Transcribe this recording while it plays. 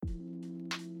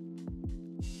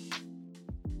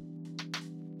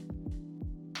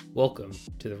Welcome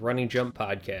to the Running Jump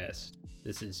Podcast.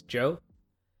 This is Joe,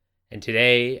 and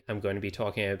today I'm going to be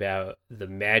talking about the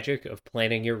magic of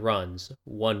planning your runs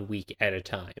 1 week at a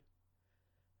time.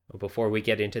 Before we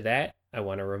get into that, I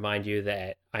want to remind you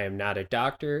that I am not a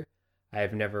doctor. I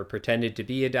have never pretended to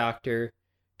be a doctor.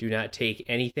 Do not take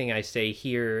anything I say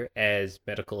here as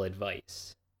medical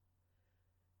advice.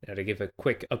 Now, to give a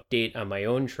quick update on my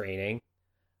own training,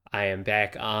 I am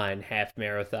back on half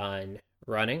marathon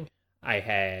running. I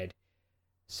had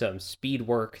some speed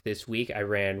work this week. I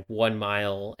ran 1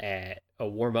 mile at a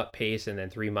warm-up pace and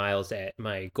then 3 miles at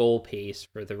my goal pace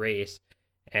for the race.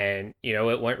 And,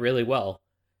 it went really well.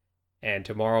 And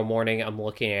tomorrow morning, I'm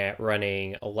looking at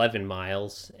running 11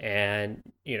 miles. And,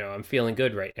 I'm feeling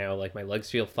good right now. Like, my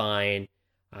legs feel fine.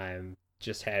 I'm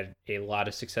just had a lot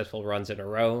of successful runs in a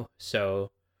row. So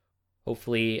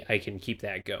hopefully I can keep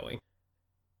that going.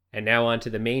 And now on to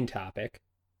the main topic.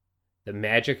 The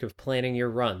magic of planning your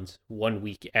runs 1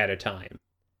 week at a time.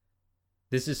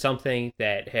 This is something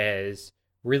that has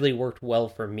really worked well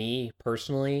for me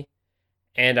personally,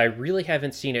 and I really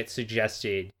haven't seen it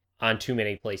suggested on too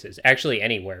many places. Actually,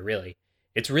 anywhere, really.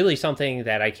 It's really something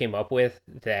that I came up with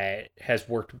that has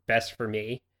worked best for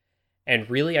me, and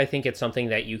really I think it's something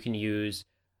that you can use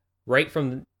right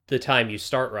from the time you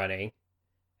start running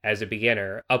as a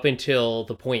beginner up until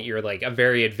the point you're like a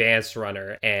very advanced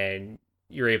runner and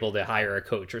you're able to hire a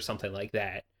coach or something like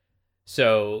that.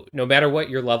 So no matter what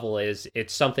your level is,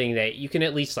 it's something that you can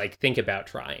at least think about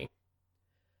trying.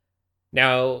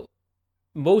 Now,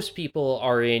 most people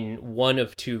are in one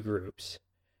of two groups.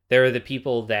 There are the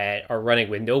people that are running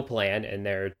with no plan and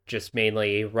they're just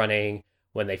mainly running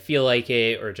when they feel like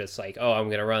it, or just I'm going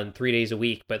to run 3 days a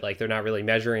week, but they're not really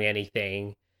measuring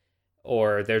anything,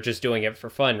 or they're just doing it for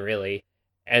fun, really.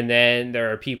 And then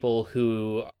there are people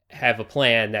who have a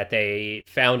plan that they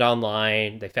found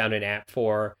online, they found an app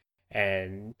for,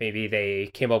 and maybe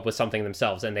they came up with something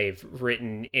themselves and they've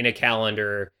written in a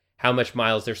calendar how much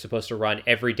miles they're supposed to run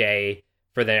every day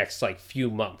for the next few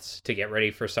months to get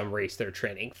ready for some race they're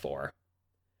training for.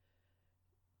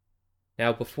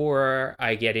 Now, before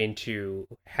I get into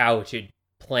how to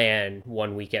plan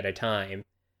 1 week at a time,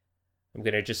 I'm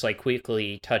going to just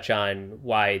quickly touch on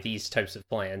why these types of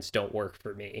plans don't work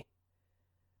for me.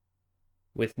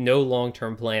 With no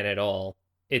long-term plan at all,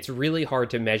 it's really hard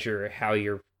to measure how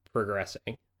you're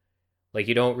progressing.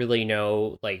 You don't really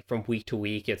know, from week to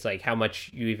week, it's how much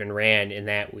you even ran in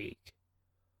that week.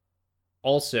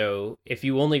 Also, if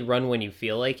you only run when you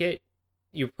feel like it,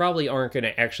 you probably aren't going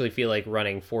to actually feel like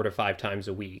running 4 to 5 times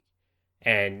a week.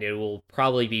 And it will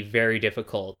probably be very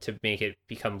difficult to make it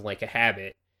become a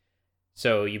habit.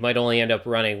 So you might only end up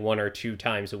running 1 or 2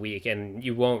 times a week, and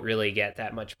you won't really get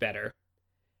that much better.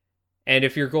 And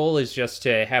if your goal is just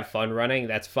to have fun running,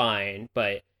 that's fine,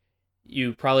 but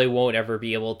you probably won't ever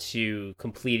be able to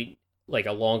complete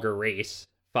a longer race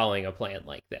following a plan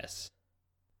like this.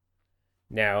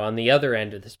 Now, on the other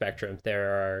end of the spectrum, there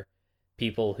are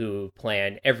people who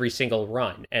plan every single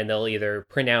run, and they'll either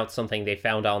print out something they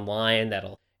found online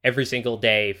that'll every single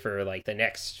day for the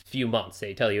next few months.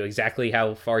 They tell you exactly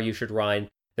how far you should run.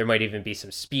 There might even be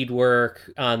some speed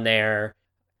work on there.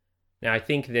 Now, I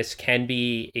think this can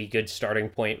be a good starting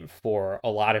point for a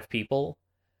lot of people,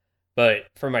 but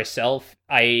for myself,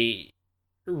 I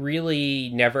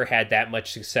really never had that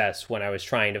much success when I was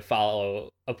trying to follow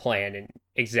a plan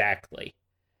exactly.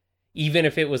 Even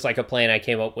if it was a plan I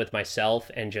came up with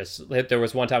myself, and there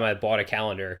was one time I bought a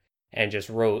calendar and just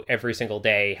wrote every single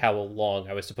day how long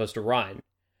I was supposed to run.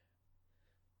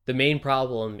 The main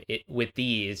problem with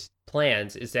these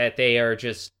plans is that they are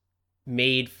just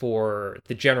made for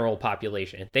the general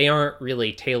population. They aren't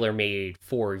really tailor-made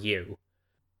for you.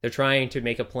 They're trying to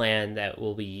make a plan that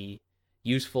will be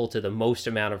useful to the most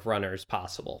amount of runners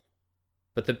possible.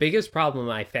 But the biggest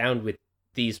problem I found with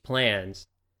these plans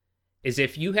is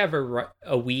if you have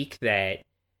a week that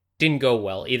didn't go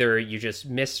well, either you just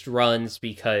missed runs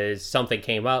because something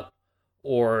came up,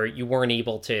 or you weren't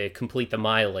able to complete the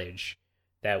mileage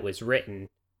that was written,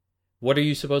 what are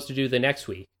you supposed to do the next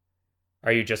week?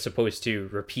 Are you just supposed to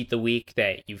repeat the week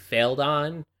that you failed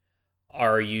on?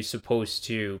 Are you supposed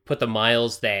to put the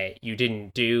miles that you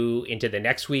didn't do into the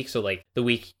next week, so the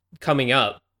week coming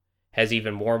up has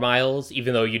even more miles,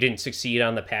 even though you didn't succeed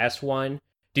on the past one?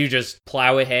 Do you just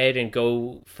plow ahead and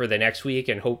go for the next week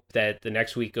and hope that the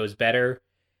next week goes better?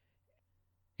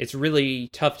 It's really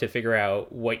tough to figure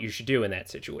out what you should do in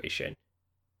that situation.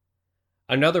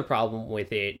 Another problem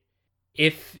with it,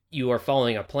 if you are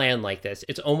following a plan like this,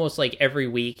 it's almost like every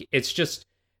week, it's just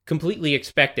completely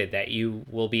expected that you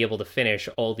will be able to finish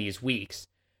all these weeks.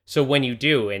 So when you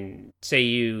do, and say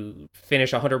you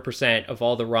finish 100% of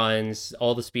all the runs,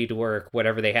 all the speed work,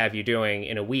 whatever they have you doing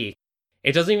in a week,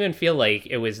 it doesn't even feel like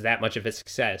it was that much of a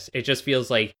success. It just feels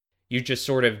like you just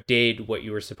sort of did what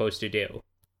you were supposed to do.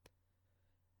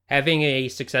 Having a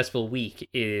successful week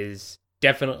is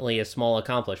definitely a small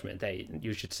accomplishment that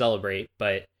you should celebrate,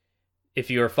 but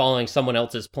if you're following someone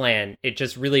else's plan, it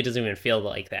just really doesn't even feel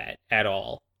like that at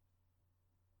all.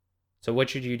 So what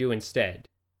should you do instead?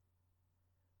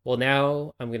 Well,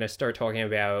 now I'm going to start talking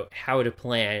about how to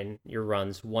plan your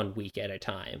runs 1 week at a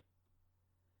time.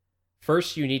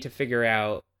 First, you need to figure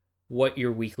out what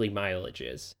your weekly mileage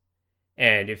is.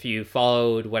 And if you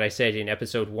followed what I said in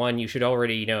episode 1, you should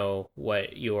already know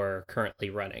what you're currently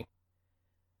running.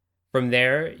 From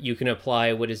there, you can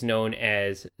apply what is known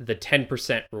as the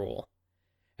 10% rule.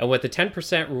 And what the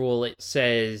 10% rule it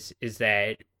says is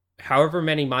that however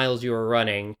many miles you are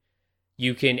running,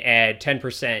 you can add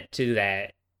 10% to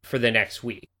that for the next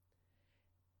week.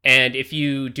 And if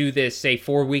you do this, say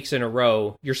 4 weeks in a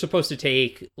row, you're supposed to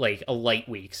take like a light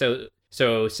week.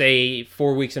 So say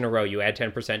 4 weeks in a row, you add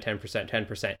 10%, 10%,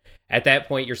 10%. At that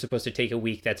point, you're supposed to take a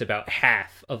week that's about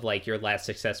half of like your last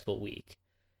successful week.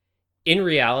 In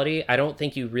reality, I don't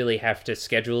think you really have to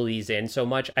schedule these in so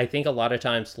much. I think a lot of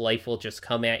times life will just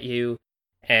come at you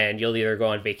and you'll either go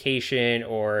on vacation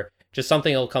or just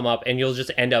something will come up and you'll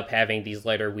just end up having these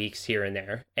lighter weeks here and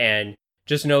there. And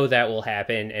just know that will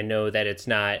happen and know that it's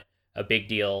not a big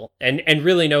deal. And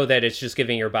really know that it's just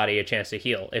giving your body a chance to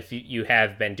heal if you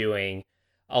have been doing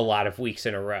a lot of weeks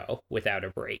in a row without a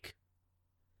break.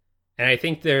 And I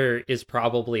think there is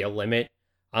probably a limit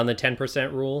on the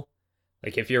 10% rule.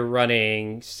 Like if you're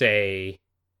running, say,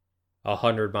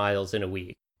 100 miles in a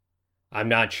week, I'm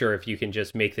not sure if you can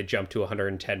just make the jump to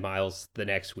 110 miles the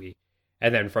next week.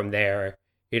 And then from there,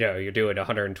 you're doing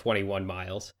 121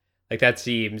 miles. Like that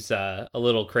seems a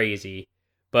little crazy.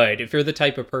 But if you're the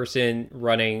type of person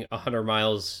running 100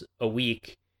 miles a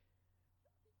week,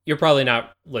 you're probably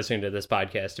not listening to this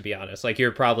podcast, to be honest. Like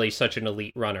you're probably such an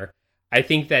elite runner. I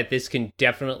think that this can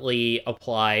definitely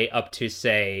apply up to,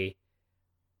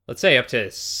 let's say up to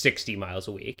 60 miles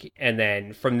a week. And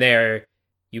then from there,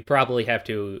 you probably have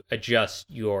to adjust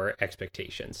your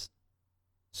expectations.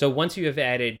 So once you have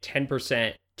added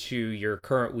 10% to your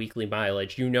current weekly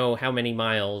mileage, you know how many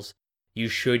miles you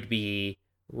should be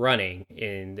running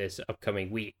in this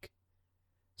upcoming week.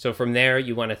 So from there,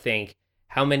 you want to think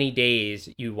how many days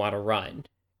you want to run.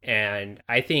 And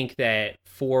I think that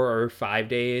 4 or 5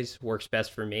 days works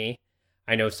best for me.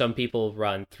 I know some people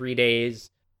run 3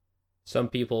 days. Some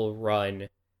people run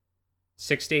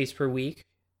 6 days per week.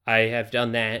 I have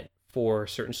done that for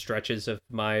certain stretches of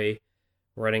my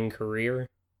running career.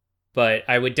 But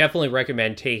I would definitely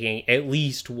recommend taking at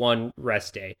least one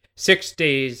rest day. 6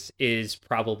 days is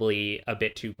probably a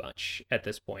bit too much at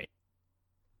this point.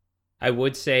 I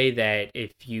would say that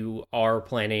if you are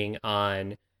planning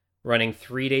on running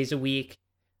 3 days a week,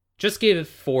 just give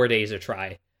 4 days a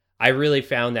try. I really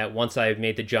found that once I've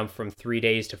made the jump from 3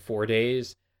 days to 4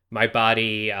 days, my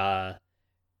body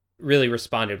really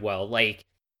responded well. Like,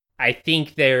 I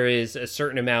think there is a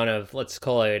certain amount of, let's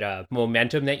call it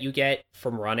momentum that you get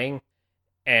from running.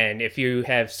 And if you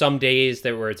have some days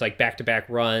where it's like back-to-back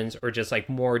runs or just like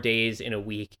more days in a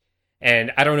week,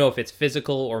 and I don't know if it's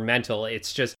physical or mental,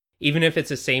 it's just, even if it's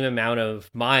the same amount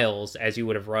of miles as you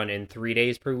would have run in 3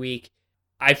 days per week,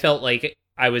 I felt like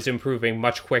I was improving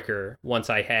much quicker once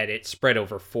I had it spread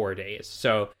over 4 days.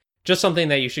 So just something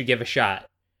that you should give a shot,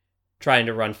 trying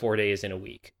to run 4 days in a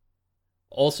week.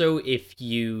 Also, if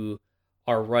you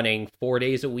are running 4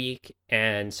 days a week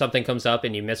and something comes up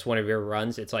and you miss one of your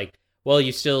runs, it's like, well,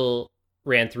 you still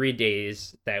ran 3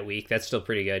 days that week. That's still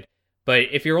pretty good. But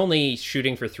if you're only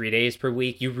shooting for 3 days per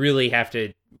week, you really have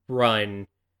to run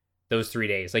those 3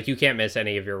 days. Like, you can't miss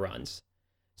any of your runs.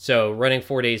 So running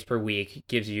 4 days per week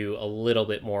gives you a little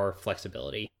bit more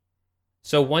flexibility.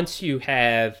 So once you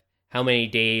have how many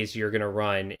days you're going to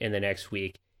run in the next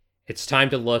week, it's time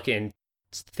to look and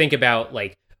think about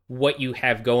like what you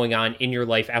have going on in your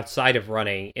life outside of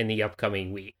running in the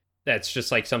upcoming week. That's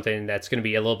just like something that's going to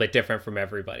be a little bit different from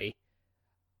everybody.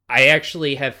 I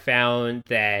actually have found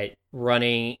that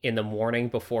running in the morning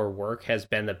before work has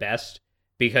been the best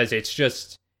because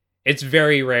it's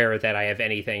very rare that I have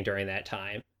anything during that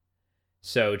time.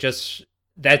 So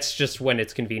that's just when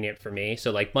it's convenient for me.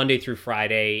 So like Monday through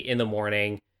Friday in the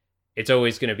morning, it's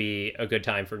always going to be a good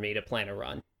time for me to plan a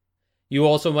run. You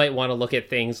also might want to look at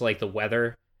things like the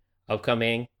weather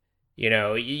upcoming.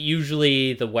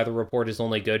 Usually the weather report is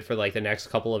only good for like the next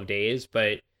couple of days,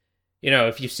 but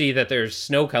if you see that there's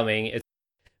snow coming,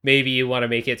 maybe you want to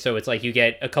make it so it's like you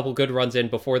get a couple good runs in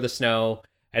before the snow,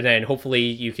 And then hopefully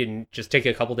you can just take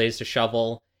a couple days to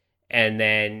shovel and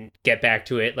then get back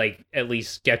to it, like at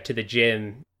least get to the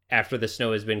gym after the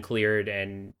snow has been cleared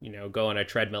and, go on a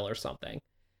treadmill or something.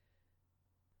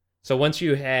 So once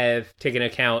you have taken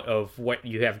account of what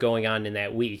you have going on in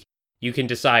that week, you can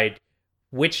decide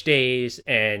which days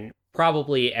and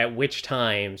probably at which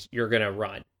times you're going to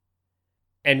run.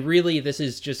 And really, this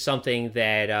is just something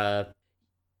that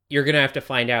you're going to have to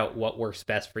find out what works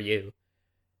best for you.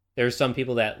 There's some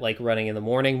people that like running in the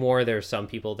morning more. There's some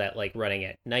people that like running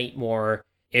at night more.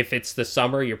 If it's the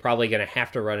summer, you're probably going to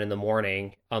have to run in the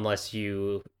morning unless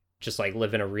you just like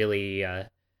live in a really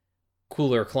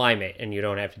cooler climate and you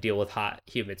don't have to deal with hot,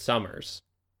 humid summers.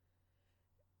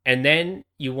 And then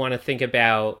you want to think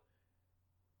about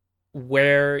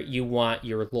where you want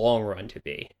your long run to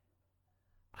be.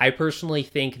 I personally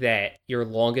think that your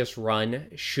longest run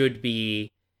should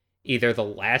be either the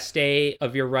last day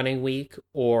of your running week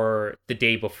or the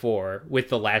day before, with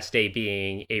the last day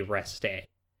being a rest day.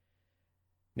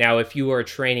 Now, if you are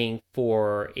training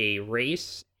for a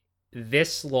race,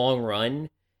 this long run,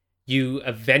 you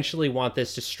eventually want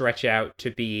this to stretch out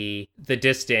to be the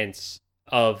distance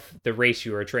of the race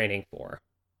you are training for.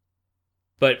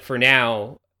 But for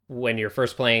now, when you're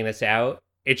first playing this out,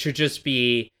 it should just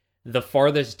be the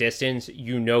farthest distance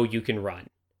you can run,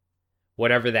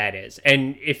 whatever that is.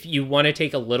 And if you want to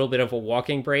take a little bit of a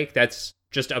walking break, that's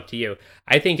just up to you.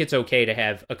 I think it's okay to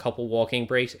have a couple walking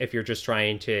breaks if you're just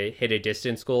trying to hit a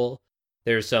distance goal.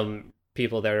 There's some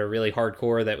people that are really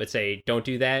hardcore that would say don't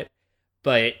do that.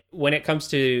 But when it comes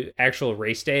to actual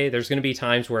race day, there's going to be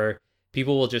times where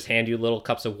people will just hand you little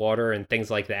cups of water and things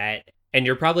like that. And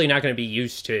you're probably not going to be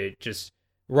used to just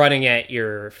running at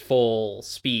your full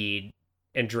speed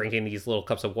and drinking these little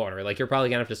cups of water. Like, you're probably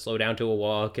going to have to slow down to a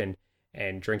walk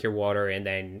and drink your water and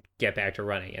then get back to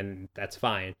running. And that's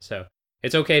fine. So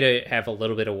it's okay to have a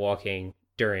little bit of walking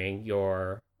during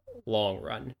your long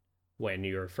run when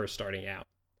you're first starting out.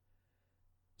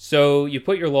 So you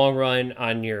put your long run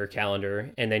on your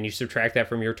calendar, and then you subtract that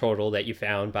from your total that you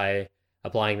found by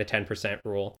applying the 10%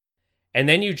 rule. And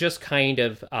then you just kind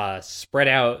of spread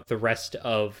out the rest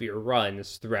of your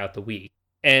runs throughout the week.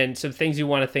 And some things you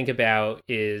want to think about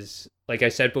is, like I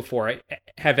said before,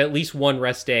 have at least one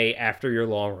rest day after your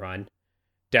long run,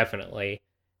 definitely.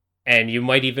 And you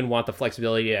might even want the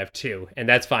flexibility to have two, and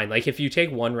that's fine. Like, if you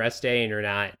take one rest day and you're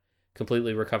not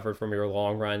completely recovered from your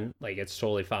long run, like, it's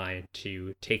totally fine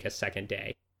to take a second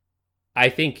day. I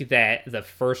think that the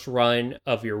first run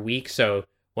of your week, so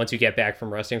once you get back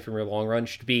from resting from your long run,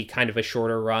 should be kind of a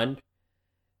shorter run.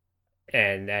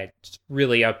 And that's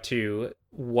really up to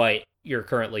what you're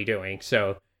currently doing.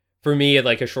 So for me,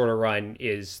 like, a shorter run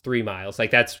is 3 miles.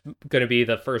 Like, that's going to be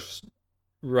the first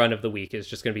run of the week, is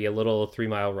just going to be a little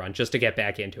 3-mile run just to get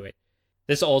back into it.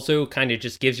 This also kind of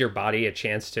just gives your body a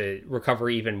chance to recover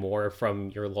even more from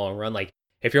your long run. Like,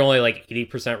 if you're only like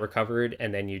 80% recovered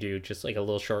and then you do just like a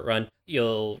little short run,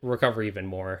 you'll recover even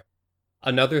more.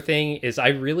 Another thing is, I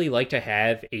really like to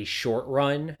have a short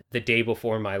run the day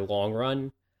before my long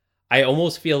run. I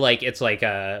almost feel like it's like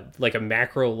a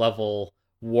macro level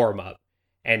warm up,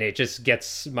 and it just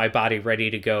gets my body ready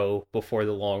to go before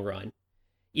the long run.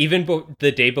 Even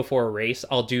the day before a race,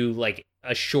 I'll do like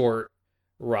a short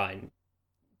run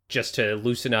just to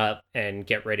loosen up and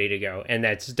get ready to go. And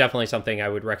that's definitely something I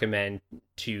would recommend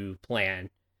to plan.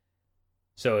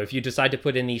 So if you decide to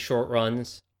put in these short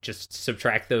runs, just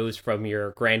subtract those from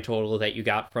your grand total that you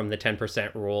got from the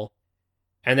 10% rule.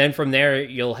 And then from there,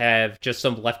 you'll have just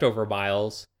some leftover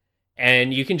miles.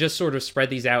 And you can just sort of spread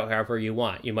these out however you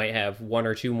want. You might have 1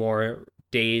 or 2 more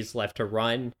days left to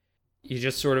run. You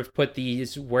just sort of put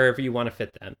these wherever you want to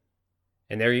fit them.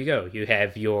 And there you go. You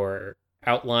have your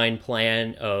outline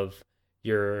plan of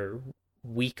your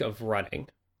week of running.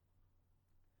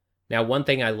 Now, one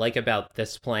thing I like about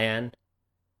this plan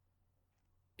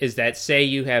is that, say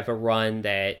you have a run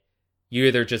that you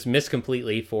either just miss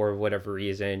completely for whatever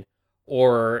reason,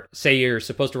 or say you're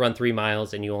supposed to run 3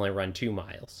 miles and you only run 2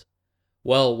 miles.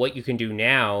 Well, what you can do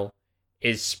now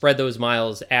is spread those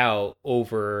miles out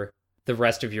over the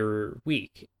rest of your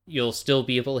week. You'll still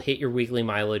be able to hit your weekly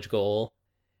mileage goal,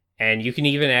 and you can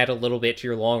even add a little bit to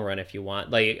your long run if you want.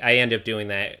 Like, I end up doing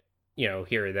that,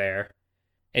 here or there.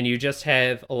 And you just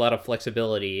have a lot of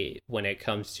flexibility when it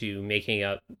comes to making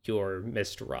up your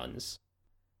missed runs.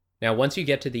 Now, once you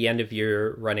get to the end of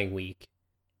your running week,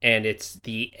 and it's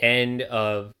the end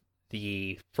of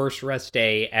the first rest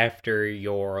day after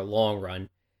your long run,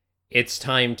 it's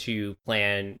time to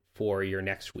plan for your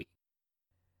next week.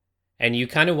 And you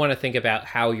kind of want to think about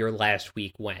how your last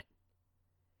week went.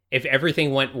 If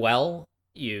everything went well,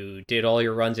 you did all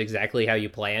your runs exactly how you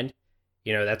planned,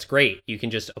 That's great. You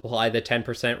can just apply the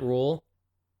 10% rule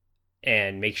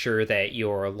and make sure that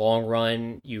your long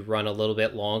run, you run a little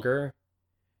bit longer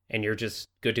and you're just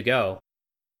good to go.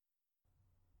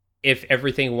 If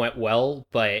everything went well,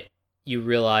 but you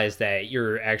realize that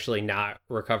you're actually not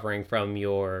recovering from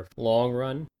your long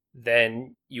run,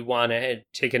 then you want to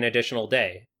take an additional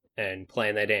day and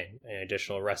plan that in, an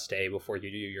additional rest day before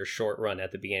you do your short run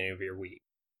at the beginning of your week.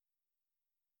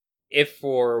 If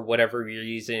for whatever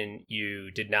reason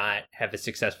you did not have a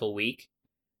successful week,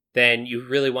 then you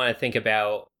really want to think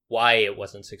about why it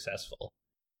wasn't successful.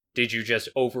 Did you just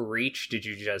overreach? Did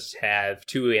you just have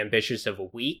too ambitious of a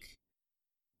week?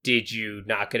 Did you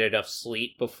not get enough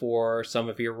sleep before some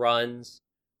of your runs?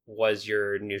 Was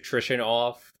your nutrition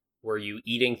off? Were you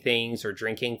eating things or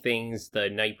drinking things the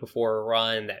night before a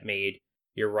run that made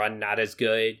your run not as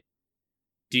good?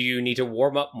 Do you need to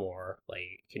warm up more?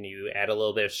 Like, can you add a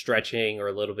little bit of stretching or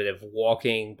a little bit of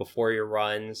walking before your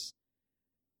runs?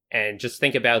 And just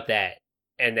think about that.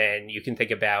 And then you can think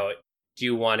about, do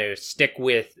you want to stick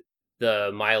with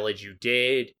the mileage you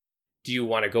did? Do you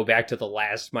want to go back to the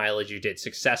last mileage you did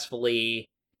successfully?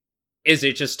 Is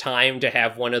it just time to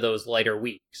have one of those lighter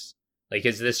weeks? Like,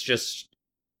 is this just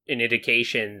an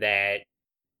indication that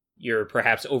you're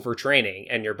perhaps overtraining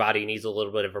and your body needs a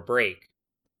little bit of a break?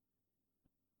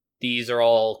 These are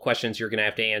all questions you're going to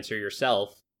have to answer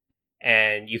yourself,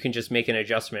 and you can just make an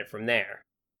adjustment from there.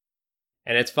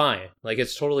 And it's fine. Like,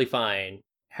 it's totally fine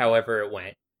however it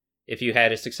went. If you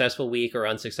had a successful week or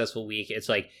unsuccessful week, it's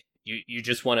like you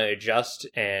just want to adjust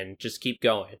and just keep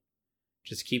going.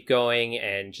 Just keep going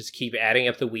and just keep adding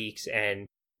up the weeks. And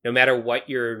no matter what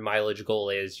your mileage goal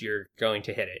is, you're going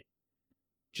to hit it.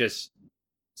 Just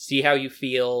see how you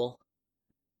feel.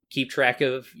 Keep track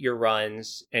of your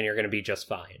runs, and you're going to be just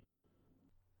fine.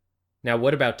 Now,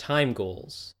 what about time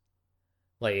goals?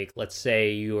 Like, let's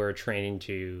say you are training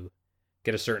to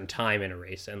get a certain time in a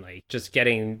race, and like just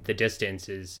getting the distance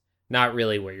is not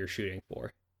really what you're shooting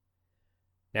for.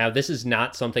 Now, this is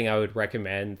not something I would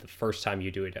recommend the first time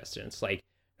you do a distance. Like,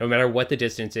 no matter what the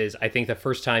distance is, I think the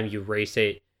first time you race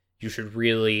it, you should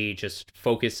really just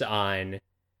focus on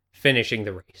finishing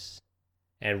the race.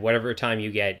 And whatever time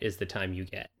you get is the time you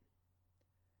get.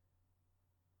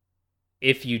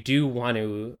 If you do want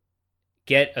to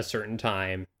get a certain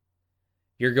time,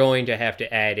 you're going to have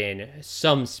to add in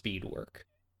some speed work.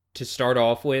 To start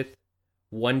off with,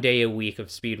 1 day a week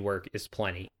of speed work is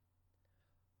plenty.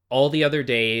 All the other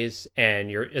days,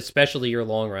 and especially your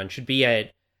long run, should be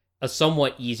at a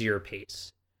somewhat easier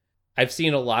pace. I've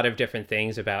seen a lot of different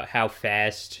things about how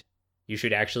fast you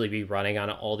should actually be running on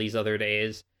all these other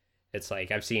days. It's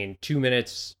like I've seen 2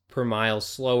 minutes per mile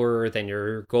slower than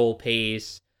your goal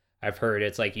pace. I've heard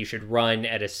it's like you should run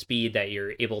at a speed that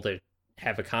you're able to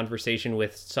have a conversation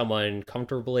with someone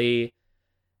comfortably.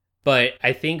 But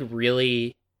I think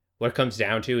really what it comes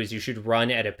down to is you should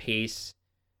run at a pace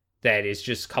that is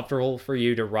just comfortable for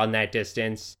you to run that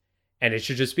distance. And it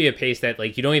should just be a pace that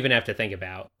like you don't even have to think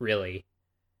about, really.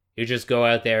 You just go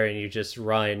out there and you just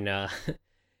run.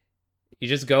 You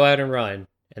just go out and run,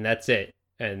 and that's it.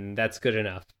 And that's good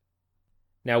enough.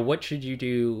 Now, what should you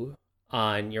do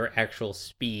on your actual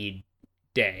speed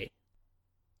day?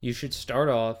 You should start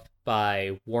off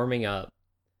by warming up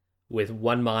with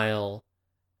 1 mile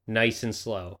nice and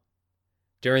slow.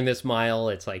 During this mile,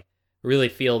 it's like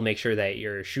really make sure that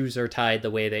your shoes are tied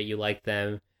the way that you like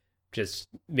them. Just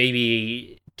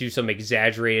maybe do some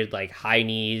exaggerated like high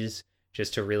knees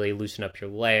just to really loosen up your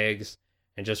legs,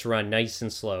 and just run nice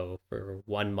and slow for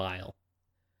 1 mile.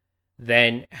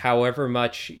 Then however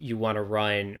much you want to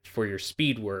run for your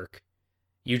speed work,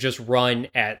 you just run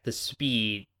at the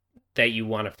speed that you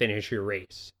want to finish your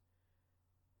race.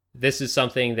 This is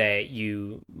something that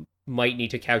you might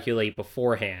need to calculate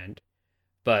beforehand,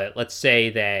 but let's say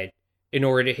that in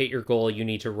order to hit your goal, you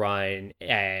need to run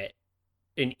at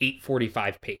an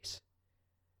 8:45 pace.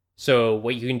 So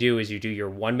what you can do is you do your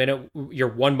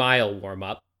 1 mile warm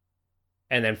up,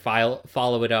 and then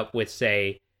follow it up with,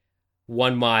 say,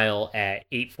 1 mile at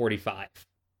 8:45,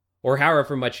 or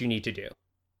however much you need to do.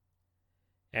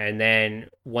 And then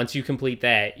once you complete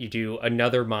that, you do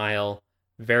another mile,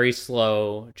 very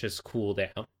slow, just cool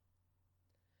down.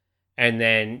 And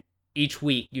then each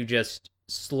week you just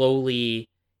slowly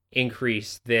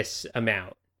increase this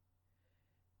amount.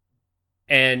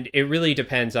 And it really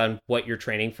depends on what you're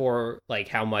training for, like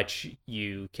how much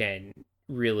you can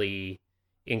really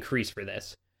increase for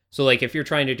this. So like if you're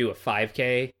trying to do a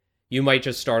 5K, you might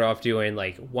just start off doing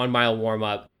like 1 mile warm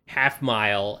up, half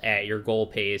mile at your goal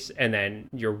pace, and then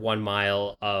your 1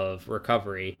 mile of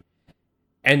recovery.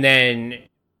 And then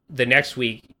the next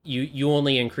week, you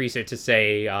only increase it to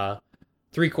say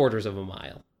 3/4 of a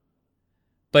mile.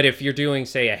 But if you're doing,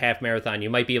 say, a half marathon, you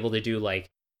might be able to do like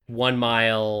 1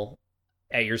 mile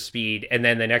at your speed, and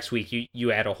then the next week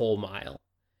you add a whole mile.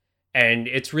 And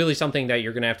it's really something that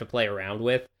you're going to have to play around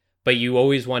with, but you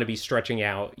always want to be stretching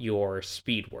out your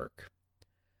speed work.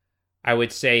 I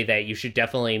would say that you should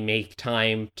definitely make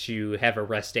time to have a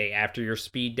rest day after your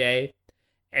speed day.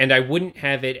 And I wouldn't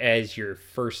have it as your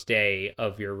first day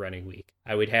of your running week.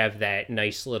 I would have that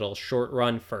nice little short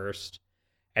run first,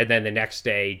 and then the next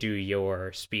day do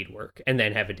your speed work, and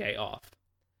then have a day off.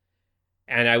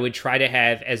 And I would try to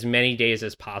have as many days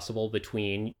as possible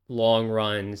between long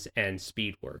runs and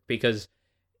speed work, because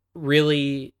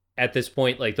really at this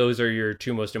point, like, those are your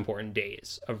two most important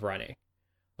days of running.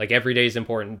 Like, every day is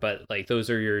important, but like, those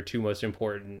are your two most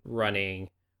important running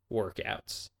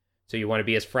workouts. So you want to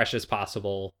be as fresh as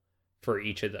possible for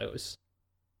each of those.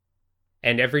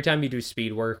 And every time you do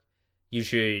speed work, you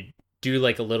should do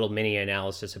like a little mini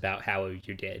analysis about how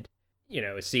you did.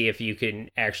 See if you can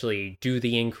actually do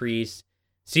the increase,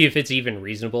 see if it's even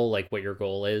reasonable, like what your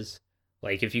goal is.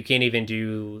 Like, if you can't even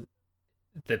do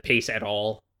the pace at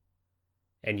all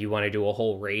and you want to do a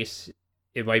whole race,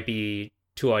 it might be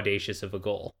too audacious of a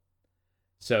goal.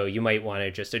 So you might want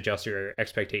to just adjust your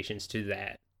expectations to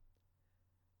that.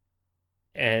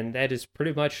 And that is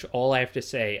pretty much all I have to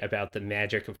say about the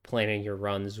magic of planning your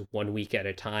runs 1 week at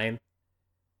a time.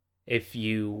 If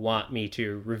you want me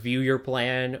to review your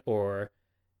plan or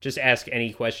just ask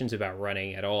any questions about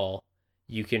running at all,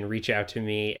 you can reach out to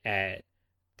me at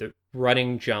the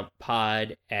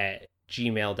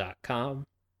runningjumppod@gmail.com.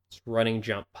 It's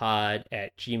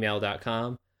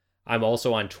runningjumppod@gmail.com. I'm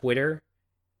also on Twitter.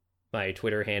 My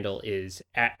Twitter handle is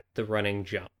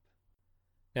 @therunningjump.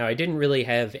 Now, I didn't really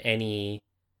have any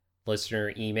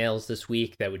listener emails this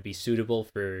week that would be suitable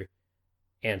for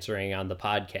answering on the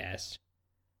podcast.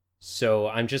 So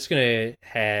I'm just going to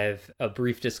have a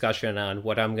brief discussion on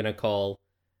what I'm going to call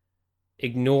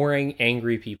ignoring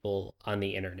angry people on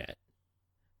the internet.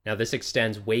 Now, this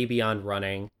extends way beyond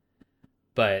running,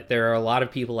 but there are a lot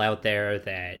of people out there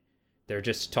that they're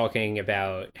just talking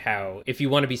about how if you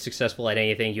want to be successful at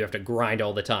anything, you have to grind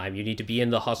all the time. You need to be in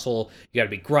the hustle. You got to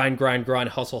be grind,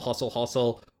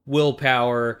 hustle,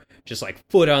 willpower, just like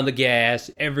foot on the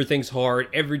gas. Everything's hard.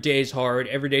 Every day's hard.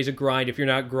 Every day's a grind. If you're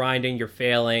not grinding, you're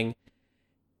failing.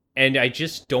 And I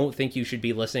just don't think you should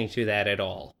be listening to that at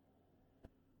all.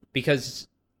 Because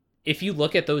if you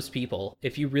look at those people,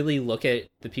 if you really look at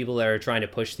the people that are trying to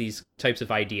push these types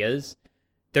of ideas,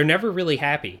 they're never really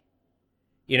happy.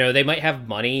 They might have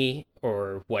money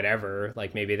or whatever,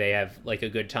 like maybe they have like a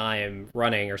good time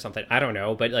running or something. I don't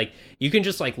know. But like, you can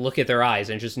just like look at their eyes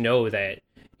and just know that,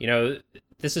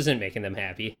 this isn't making them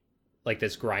happy, like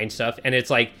this grind stuff. And it's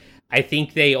like, I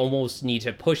think they almost need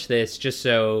to push this just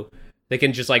so they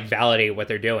can just like validate what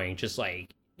they're doing. Just like,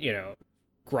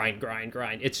 grind.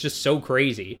 It's just so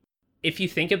crazy. If you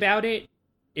think about it,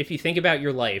 if you think about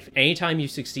your life, anytime you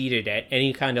succeeded at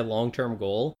any kind of long-term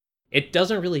goal, it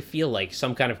doesn't really feel like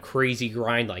some kind of crazy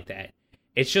grind like that.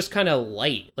 It's just kind of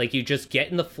light. Like, you just get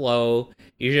in the flow,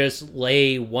 you just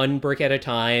lay one brick at a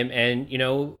time, and,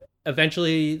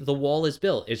 eventually the wall is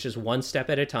built. It's just one step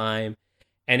at a time,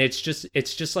 and it's just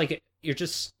like you're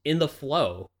just in the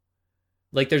flow.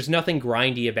 Like, there's nothing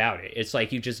grindy about it. It's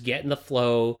like you just get in the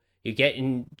flow, you get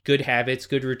in good habits,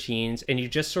 good routines, and you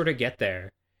just sort of get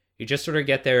there. You just sort of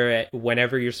get there at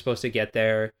whenever you're supposed to get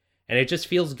there, and it just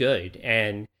feels good.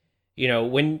 And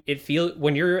when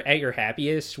you're at your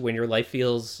happiest, when your life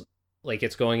feels like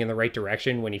it's going in the right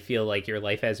direction, when you feel like your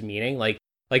life has meaning, like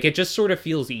it just sort of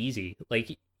feels easy.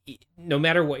 Like, no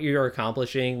matter what you're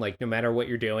accomplishing, like no matter what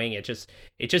you're doing, it just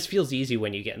feels easy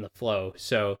when you get in the flow.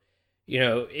 So,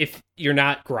 if you're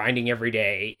not grinding every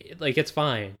day, like, it's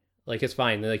fine. Like, it's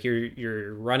fine. Like,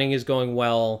 your running is going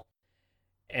well,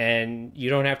 and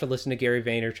you don't have to listen to Gary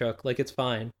Vaynerchuk. Like, it's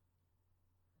fine.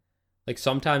 Like,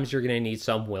 sometimes you're going to need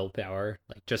some willpower,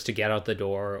 like, just to get out the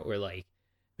door, or like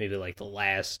maybe like the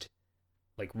last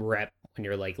like rep when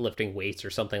you're like lifting weights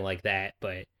or something like that.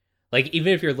 But like,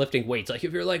 even if you're lifting weights, like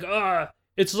if you're like,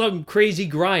 it's some crazy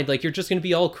grind, like, you're just going to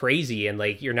be all crazy, and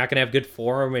like, you're not going to have good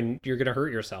form, and you're going to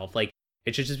hurt yourself. Like,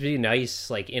 it should just be nice,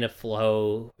 like in a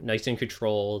flow, nice and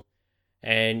controlled,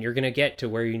 and you're going to get to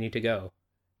where you need to go,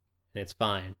 and it's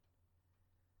fine.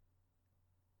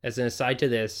 As an aside to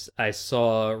this, I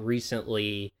saw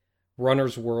recently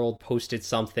Runner's World posted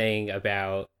something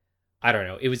about, I don't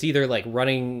know, it was either like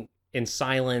running in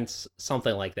silence,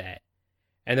 something like that.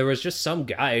 And there was just some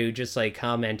guy who just like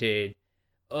commented,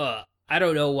 I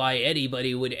don't know why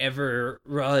anybody would ever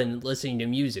run listening to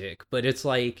music. But it's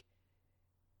like,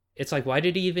 why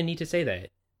did he even need to say that?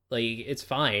 Like, it's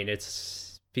fine.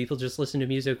 It's people just listen to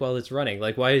music while it's running.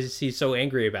 Like, why is he so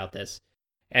angry about this?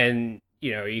 And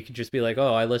you could just be like,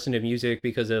 oh, I listen to music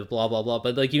because of blah blah blah.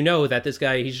 But like, that this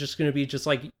guy, he's just gonna be just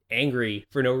like angry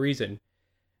for no reason.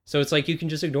 So it's like you can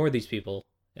just ignore these people,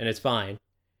 and it's fine.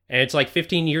 And it's like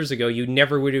 15 years ago, you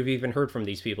never would have even heard from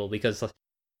these people because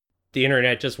the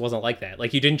internet just wasn't like that.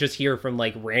 Like, you didn't just hear from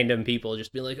like random people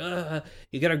just be like,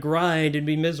 you gotta grind and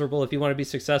be miserable if you want to be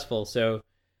successful. So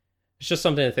it's just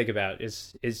something to think about.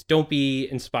 Is don't be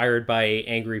inspired by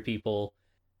angry people.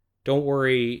 Don't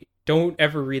worry. Don't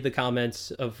ever read the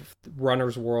comments of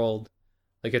Runner's World.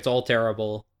 Like, it's all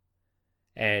terrible.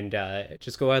 And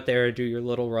just go out there and do your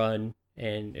little run,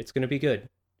 and it's gonna be good.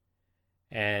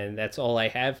 And that's all I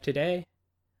have today.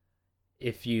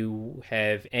 If you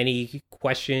have any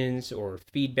questions or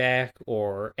feedback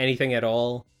or anything at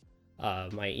all,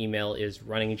 my email is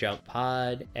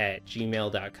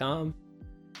runningjumppod@gmail.com.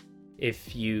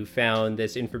 If you found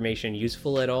this information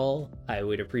useful at all, I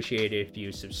would appreciate it if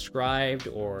you subscribed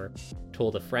or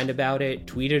told a friend about it,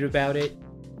 tweeted about it.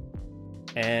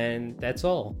 And that's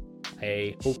all.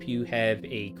 I hope you have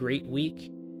a great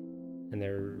week, and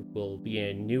there will be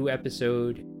a new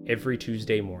episode every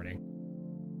Tuesday morning.